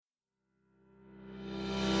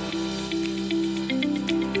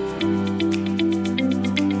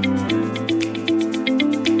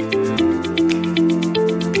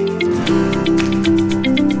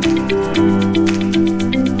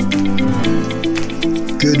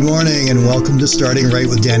Good morning and welcome to Starting Right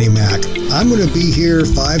with Danny Mac. I'm going to be here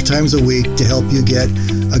 5 times a week to help you get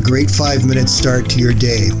a great 5-minute start to your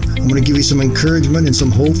day. I'm going to give you some encouragement and some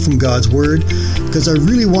hope from God's Word because I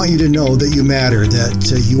really want you to know that you matter,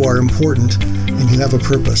 that you are important and you have a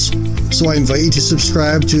purpose. So I invite you to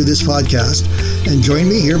subscribe to this podcast and join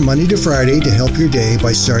me here Monday to Friday to help your day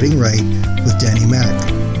by starting right with Danny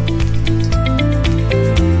Mac.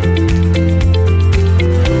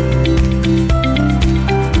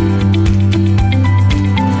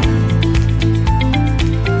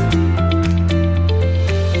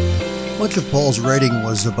 Much of Paul's writing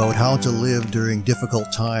was about how to live during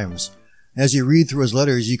difficult times. As you read through his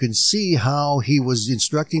letters, you can see how he was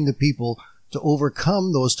instructing the people to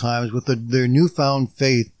overcome those times with their newfound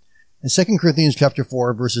faith. In 2 Corinthians chapter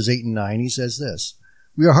 4, verses 8 and 9, he says this,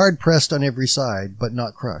 "We are hard pressed on every side, but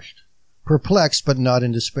not crushed. Perplexed, but not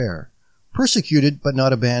in despair. Persecuted, but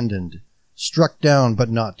not abandoned. Struck down, but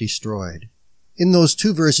not destroyed." In those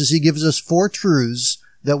 2 verses, he gives us 4 truths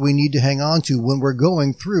that we need to hang on to when we're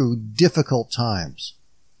going through difficult times.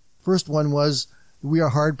 First one was, we are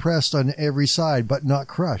hard pressed on every side, but not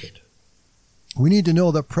crushed. We need to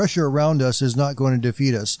know that pressure around us is not going to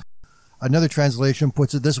defeat us. Another translation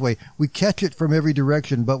puts it this way, we catch it from every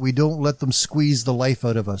direction, but we don't let them squeeze the life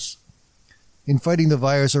out of us. In fighting the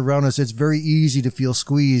virus around us, it's very easy to feel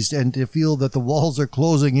squeezed and to feel that the walls are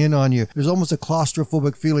closing in on you. There's almost a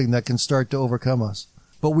claustrophobic feeling that can start to overcome us.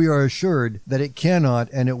 But we are assured that it cannot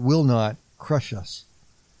and it will not crush us.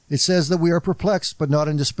 It says that we are perplexed, but not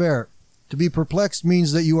in despair. To be perplexed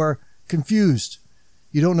means that you are confused.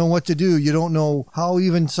 You don't know what to do. You don't know how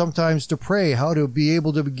even sometimes to pray, how to be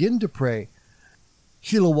able to begin to pray.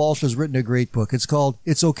 Sheila Walsh has written a great book. It's called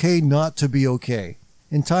It's Okay Not to Be Okay.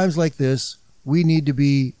 In times like this, we need to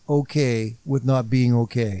be okay with not being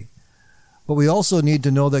okay. But we also need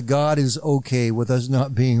to know that God is okay with us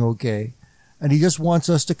not being okay. And he just wants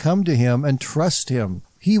us to come to him and trust him.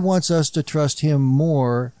 He wants us to trust him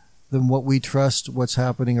more than what we trust what's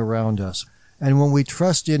happening around us. And when we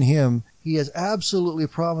trust in him, he has absolutely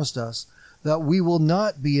promised us that we will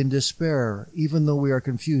not be in despair, even though we are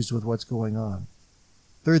confused with what's going on.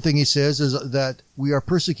 Third thing he says is that we are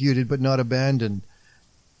persecuted but not abandoned.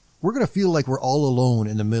 We're going to feel like we're all alone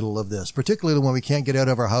in the middle of this, particularly when we can't get out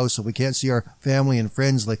of our house and we can't see our family and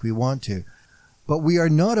friends like we want to. But we are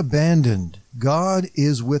not abandoned. God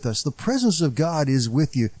is with us. The presence of God is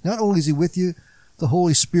with you. Not only is he with you, the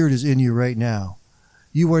Holy Spirit is in you right now.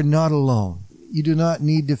 You are not alone. You do not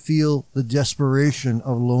need to feel the desperation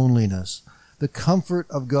of loneliness. The comfort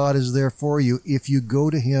of God is there for you if you go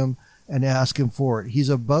to him and ask him for it. He's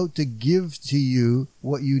about to give to you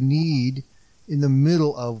what you need in the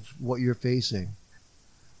middle of what you're facing.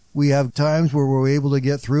 We have times where we're able to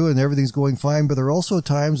get through and everything's going fine, but there are also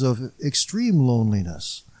times of extreme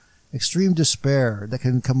loneliness, extreme despair that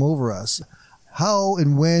can come over us. How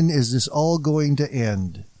and when is this all going to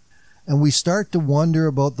end? And we start to wonder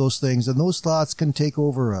about those things, and those thoughts can take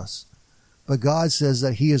over us. But God says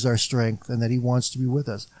that he is our strength and that he wants to be with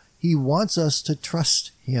us. He wants us to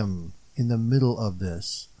trust him in the middle of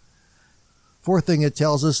this. Fourth thing, it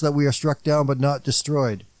tells us that we are struck down but not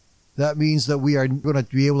destroyed. That means that we are going to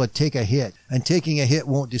be able to take a hit, and taking a hit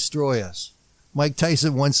won't destroy us. Mike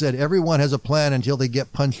Tyson once said, everyone has a plan until they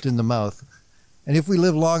get punched in the mouth. And if we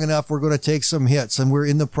live long enough, we're going to take some hits, and we're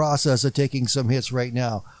in the process of taking some hits right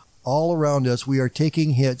now. All around us, we are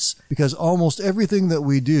taking hits because almost everything that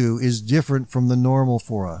we do is different from the normal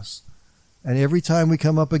for us. And every time we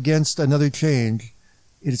come up against another change,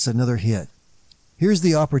 it's another hit. Here's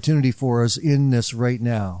the opportunity for us in this right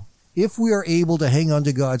now. If we are able to hang on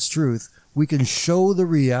to God's truth, we can show the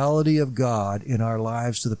reality of God in our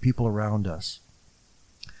lives to the people around us.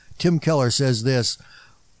 Tim Keller says this,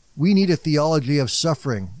 we need a theology of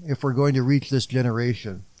suffering if we're going to reach this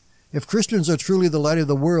generation. If Christians are truly the light of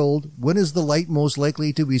the world, when is the light most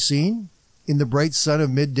likely to be seen? In the bright sun of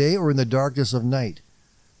midday or in the darkness of night?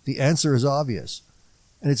 The answer is obvious.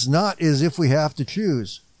 And it's not as if we have to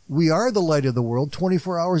choose. We are the light of the world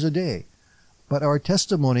 24 hours a day. But our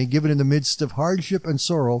testimony, given in the midst of hardship and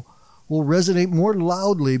sorrow, will resonate more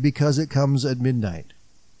loudly because it comes at midnight.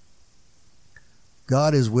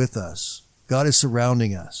 God is with us. God is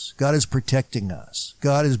surrounding us. God is protecting us.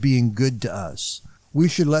 God is being good to us. We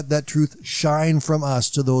should let that truth shine from us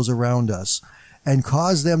to those around us and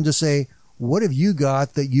cause them to say, what have you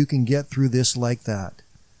got that you can get through this like that?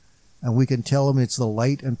 And we can tell them it's the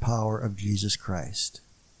light and power of Jesus Christ.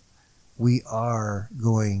 We are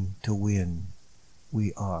going to win.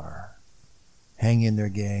 We are. Hang in there,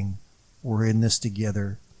 gang. We're in this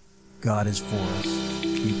together. God is for us.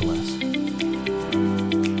 Be blessed.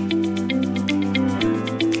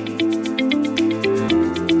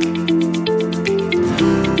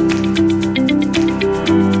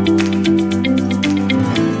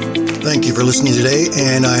 for listening today,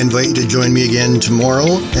 and I invite you to join me again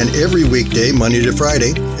tomorrow and every weekday, Monday to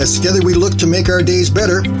Friday, as together we look to make our days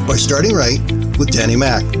better by starting right with Danny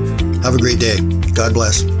Mac. Have a great day. God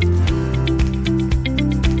bless.